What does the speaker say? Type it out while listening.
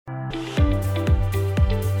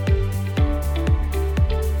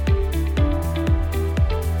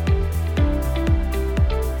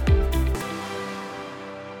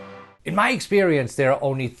my experience, there are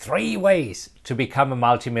only 3 ways to become a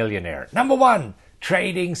multimillionaire. Number 1,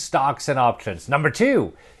 trading stocks and options. Number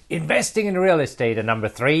 2, investing in real estate. And number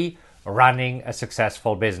 3, running a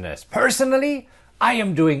successful business. Personally, I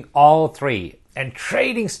am doing all 3, and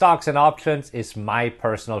trading stocks and options is my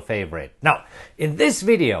personal favorite. Now, in this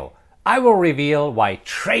video, I will reveal why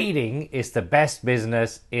trading is the best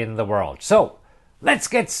business in the world. So, let's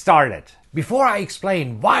get started. Before I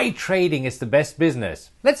explain why trading is the best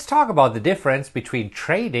business, let's talk about the difference between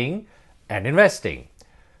trading and investing.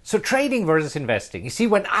 So trading versus investing. You see,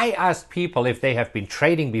 when I ask people if they have been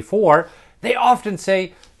trading before, they often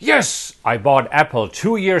say, yes, I bought Apple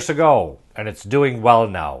 2 years ago and it's doing well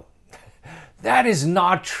now. That is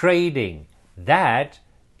not trading. That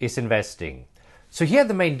is investing. So here are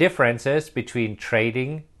the main differences between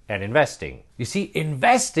trading and investing. You see,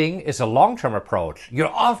 investing is a long-term approach.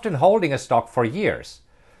 You're often holding a stock for years.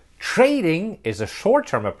 Trading is a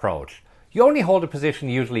short-term approach. You only hold a position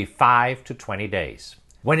usually 5 to 20 days.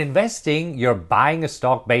 When investing, you're buying a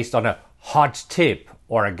stock based on a hot tip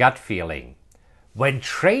or a gut feeling. When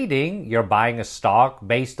trading, you're buying a stock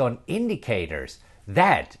based on indicators.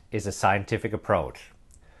 That is a scientific approach.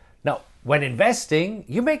 Now, when investing,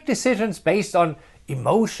 you make decisions based on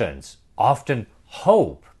emotions, often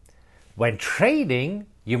hope. When trading,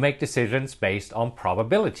 you make decisions based on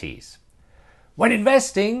probabilities. When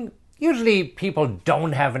investing, usually people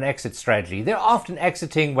don't have an exit strategy. They're often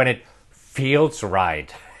exiting when it feels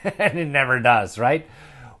right, and it never does, right?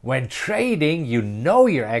 When trading, you know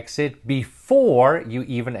your exit before you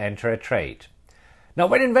even enter a trade. Now,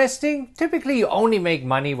 when investing, typically you only make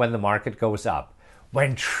money when the market goes up.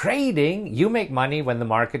 When trading, you make money when the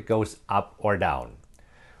market goes up or down.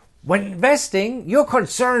 When investing, you're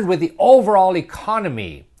concerned with the overall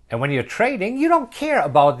economy. And when you're trading, you don't care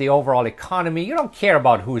about the overall economy. You don't care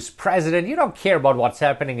about who's president. You don't care about what's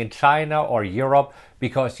happening in China or Europe,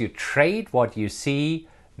 because you trade what you see,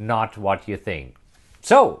 not what you think.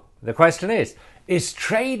 So, the question is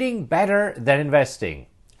trading better than investing?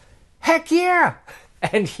 Heck yeah!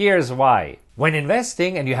 And here's why. When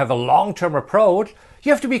investing and you have a long-term approach,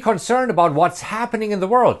 you have to be concerned about what's happening in the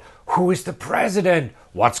world. Who is the president?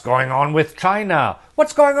 What's going on with China?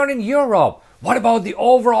 What's going on in Europe? What about the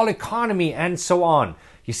overall economy? And so on.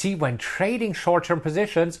 You see, when trading short-term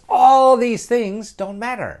positions, all these things don't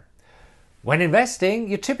matter. When investing,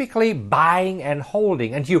 you're typically buying and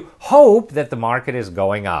holding, and you hope that the market is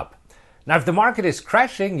going up. Now, if the market is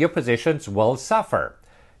crashing, your positions will suffer.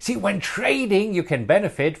 See, when trading, you can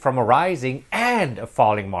benefit from a rising and a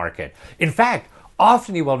falling market. In fact,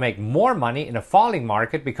 often you will make more money in a falling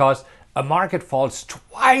market because a market falls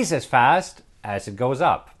twice as fast as it goes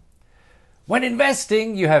up. When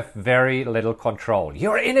investing, you have very little control.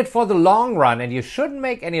 You're in it for the long run and you shouldn't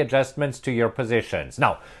make any adjustments to your positions.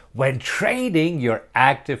 Now, when trading, you're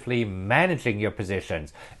actively managing your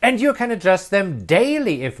positions and you can adjust them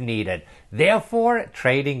daily if needed. Therefore,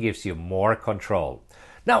 trading gives you more control.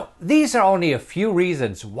 Now, these are only a few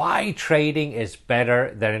reasons why trading is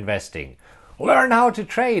better than investing. Learn how to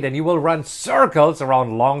trade and you will run circles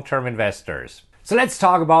around long-term investors. So let's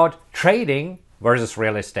talk about trading versus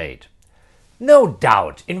real estate. No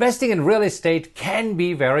doubt, investing in real estate can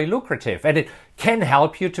be very lucrative and it can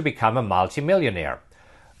help you to become a multimillionaire.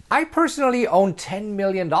 I personally own $10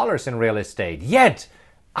 million in real estate, yet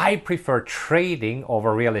I prefer trading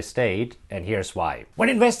over real estate, and here's why. When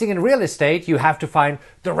investing in real estate, you have to find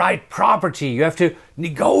the right property. You have to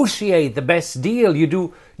negotiate the best deal.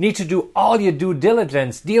 You need to do all your due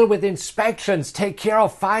diligence, deal with inspections, take care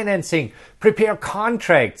of financing, prepare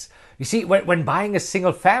contracts. You see, when buying a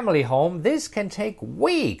single family home, this can take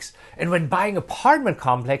weeks. And when buying apartment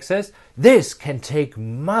complexes, this can take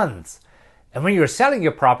months. And when you're selling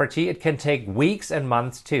your property, it can take weeks and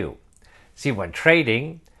months too. See, when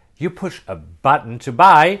trading, you push a button to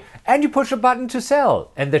buy and you push a button to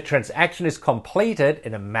sell, and the transaction is completed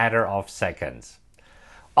in a matter of seconds.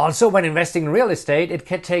 Also, when investing in real estate, it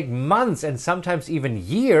can take months and sometimes even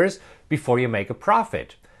years before you make a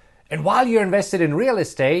profit. And while you're invested in real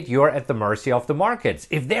estate, you're at the mercy of the markets.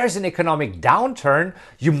 If there's an economic downturn,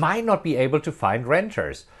 you might not be able to find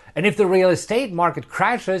renters. And if the real estate market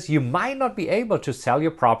crashes, you might not be able to sell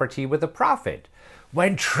your property with a profit.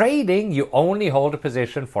 When trading, you only hold a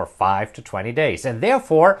position for 5 to 20 days, and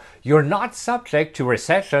therefore you're not subject to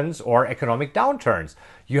recessions or economic downturns.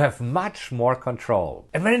 You have much more control.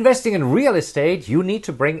 And when investing in real estate, you need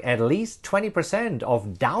to bring at least 20%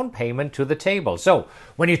 of down payment to the table. So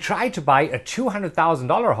when you try to buy a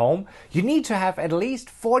 $200,000 home, you need to have at least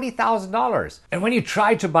 $40,000. And when you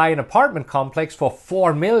try to buy an apartment complex for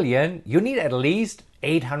 $4 million, you need at least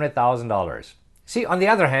 $800,000. See, on the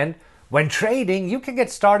other hand, When trading, you can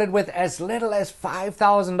get started with as little as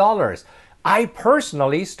 $5,000. I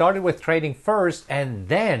personally started with trading first, and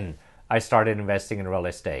then I started investing in real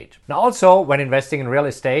estate. Now also, when investing in real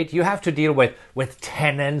estate, you have to deal with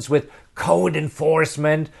tenants, with code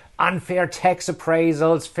enforcement, unfair tax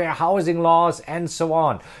appraisals, fair housing laws, and so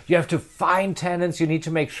on. You have to find tenants, you need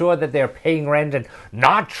to make sure that they're paying rent and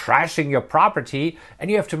not trashing your property,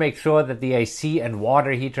 and you have to make sure that the AC and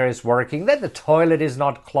water heater is working, that the toilet is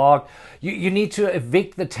not clogged. You need to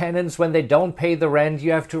evict the tenants when they don't pay the rent.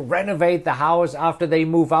 You have to renovate the house after they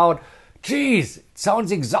move out. Geez, it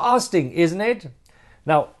sounds exhausting, isn't it?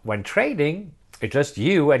 Now, when trading, it's just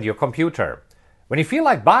you and your computer. When you feel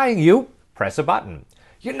like buying, you press a button.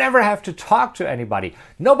 You never have to talk to anybody.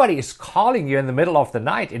 Nobody is calling you in the middle of the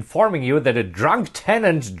night informing you that a drunk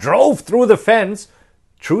tenant drove through the fence.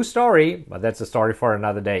 True story, but that's a story for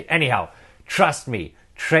another day. Anyhow, trust me,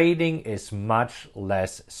 trading is much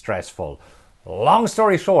less stressful. Long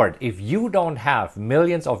story short, if you don't have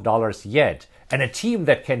millions of dollars yet and a team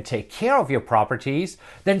that can take care of your properties,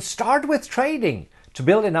 then start with trading to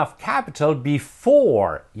build enough capital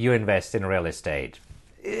before you invest in real estate.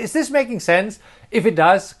 Is this making sense? If it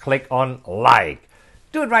does, click on like.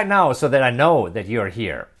 Do it right now so that I know that you're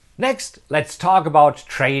here. Next, let's talk about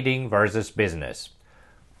trading versus business.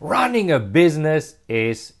 Running a business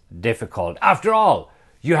is difficult. After all,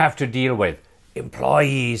 you have to deal with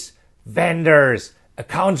employees, vendors,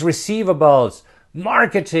 accounts receivables,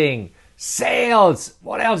 marketing, sales.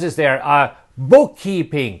 What else is there?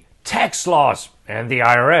 Bookkeeping, tax laws, and the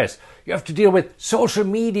IRS. You have to deal with social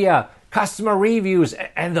media, customer reviews,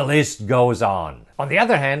 and the list goes on. On the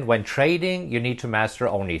other hand, when trading, you need to master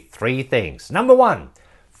only 3 things. Number 1,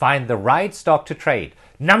 find the right stock to trade.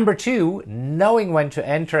 Number 2, knowing when to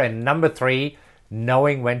enter. And number 3,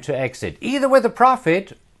 knowing when to exit, either with a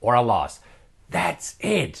profit or a loss. That's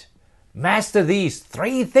it. Master these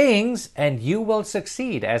 3 things and you will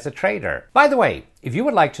succeed as a trader. By the way, if you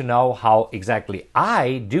would like to know how exactly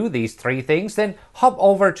I do these 3 things, then hop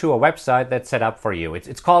over to a website that's set up for you.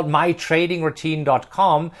 It's called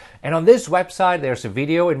mytradingroutine.com, and on this website there's a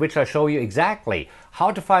video in which I show you exactly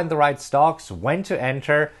how to find the right stocks, when to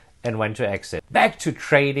enter, and when to exit. Back to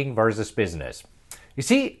trading versus business. You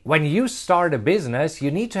see, when you start a business,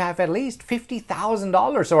 you need to have at least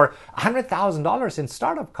 $50,000 or $100,000 in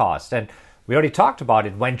startup costs. And we already talked about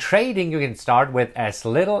it. When trading, you can start with as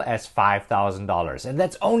little as $5,000. And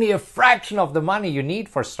that's only a fraction of the money you need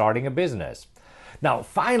for starting a business. Now,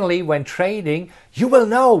 finally, when trading, you will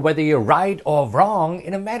know whether you're right or wrong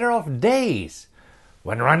in a matter of days.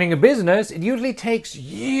 When running a business, it usually takes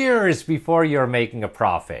years before you're making a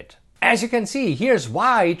profit. As you can see, here's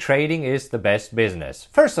why trading is the best business.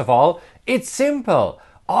 First of all, it's simple.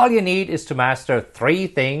 All you need is to master 3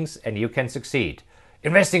 things and you can succeed.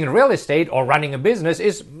 Investing in real estate or running a business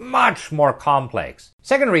is much more complex.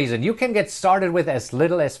 Second reason, you can get started with as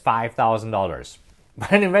little as $5,000.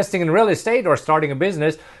 When investing in real estate or starting a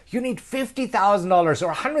business, you need $50,000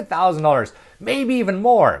 or $100,000, maybe even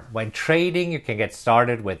more. When trading, you can get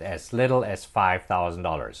started with as little as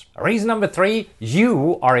 $5,000. Reason number 3,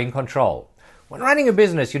 you are in control. When running a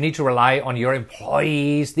business, you need to rely on your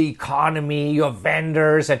employees, the economy, your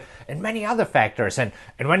vendors, and many other factors. And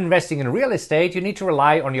when investing in real estate, you need to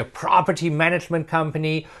rely on your property management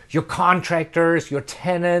company, your contractors, your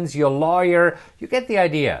tenants, your lawyer. You get the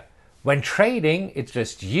idea. When trading, it's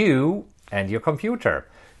just you and your computer.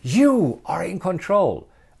 You are in control.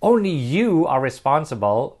 Only you are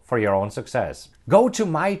responsible for your own success. Go to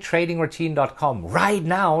mytradingroutine.com right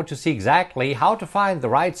now to see exactly how to find the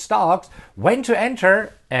right stocks, when to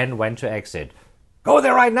enter, and when to exit. Go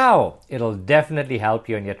there right now. It'll definitely help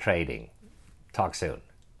you in your trading. Talk soon.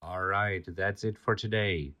 All right, that's it for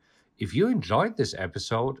today. If you enjoyed this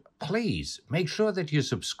episode, please make sure that you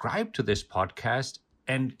subscribe to this podcast.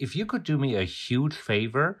 And if you could do me a huge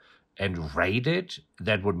favor and rate it,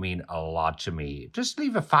 that would mean a lot to me. Just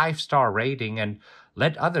leave a 5-star rating and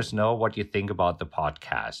let others know what you think about the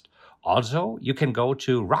podcast. Also, you can go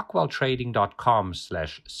to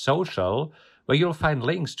rockwelltrading.com/social, where you'll find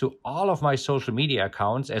links to all of my social media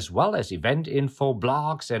accounts, as well as event info,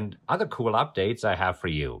 blogs, and other cool updates I have for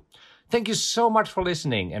you. Thank you so much for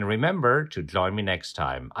listening, and remember to join me next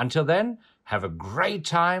time. Until then, have a great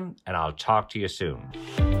time, and I'll talk to you soon.